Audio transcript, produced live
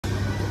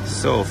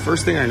So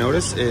first thing I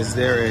notice is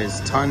there is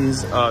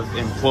tons of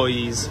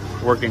employees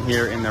working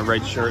here in the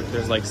red shirt.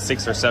 There's like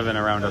 6 or 7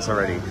 around us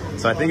already.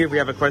 So I think if we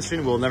have a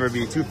question, we'll never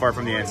be too far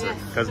from the answer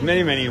because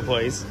many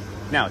employees.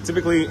 Now,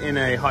 typically in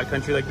a hot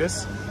country like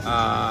this,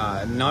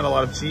 not a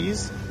lot of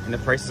cheese and the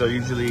prices are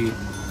usually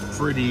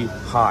pretty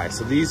high.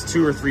 So these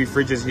 2 or 3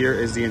 fridges here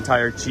is the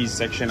entire cheese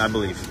section, I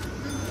believe.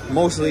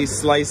 Mostly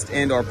sliced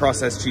and or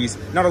processed cheese.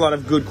 Not a lot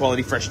of good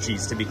quality fresh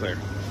cheese, to be clear.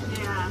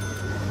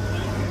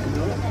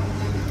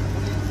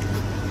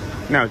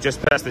 Now,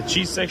 just past the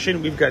cheese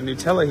section, we've got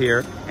Nutella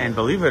here, and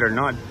believe it or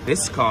not,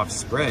 Biscoff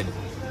spread.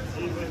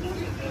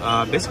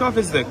 Biscoff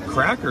is the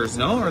crackers,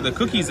 no? Or the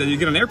cookies that you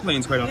get on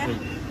airplanes quite often.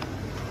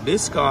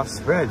 Biscoff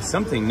spread,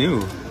 something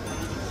new.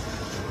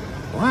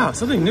 Wow,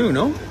 something new,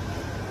 no?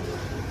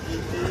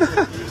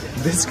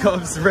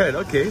 Biscoff spread,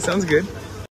 okay, sounds good.